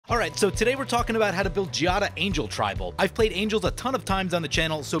Alright, so today we're talking about how to build Giada Angel Tribal. I've played Angels a ton of times on the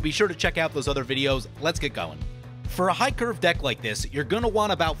channel, so be sure to check out those other videos. Let's get going. For a high curve deck like this, you're going to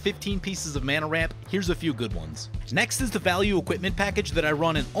want about 15 pieces of mana ramp. Here's a few good ones. Next is the value equipment package that I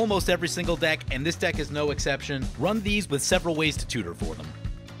run in almost every single deck, and this deck is no exception. Run these with several ways to tutor for them.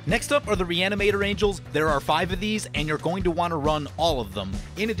 Next up are the Reanimator Angels. There are 5 of these, and you're going to want to run all of them,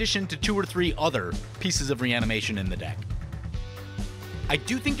 in addition to 2 or 3 other pieces of reanimation in the deck. I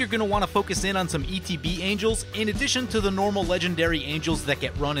do think you're going to want to focus in on some ETB Angels, in addition to the normal legendary Angels that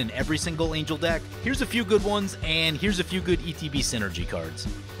get run in every single Angel deck. Here's a few good ones, and here's a few good ETB synergy cards.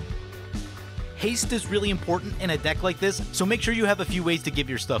 Haste is really important in a deck like this, so make sure you have a few ways to give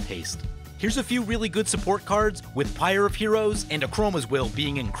your stuff haste. Here's a few really good support cards, with Pyre of Heroes and Akroma's Will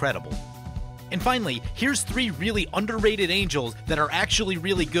being incredible. And finally, here's 3 really underrated Angels that are actually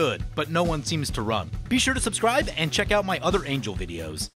really good, but no one seems to run. Be sure to subscribe and check out my other Angel videos.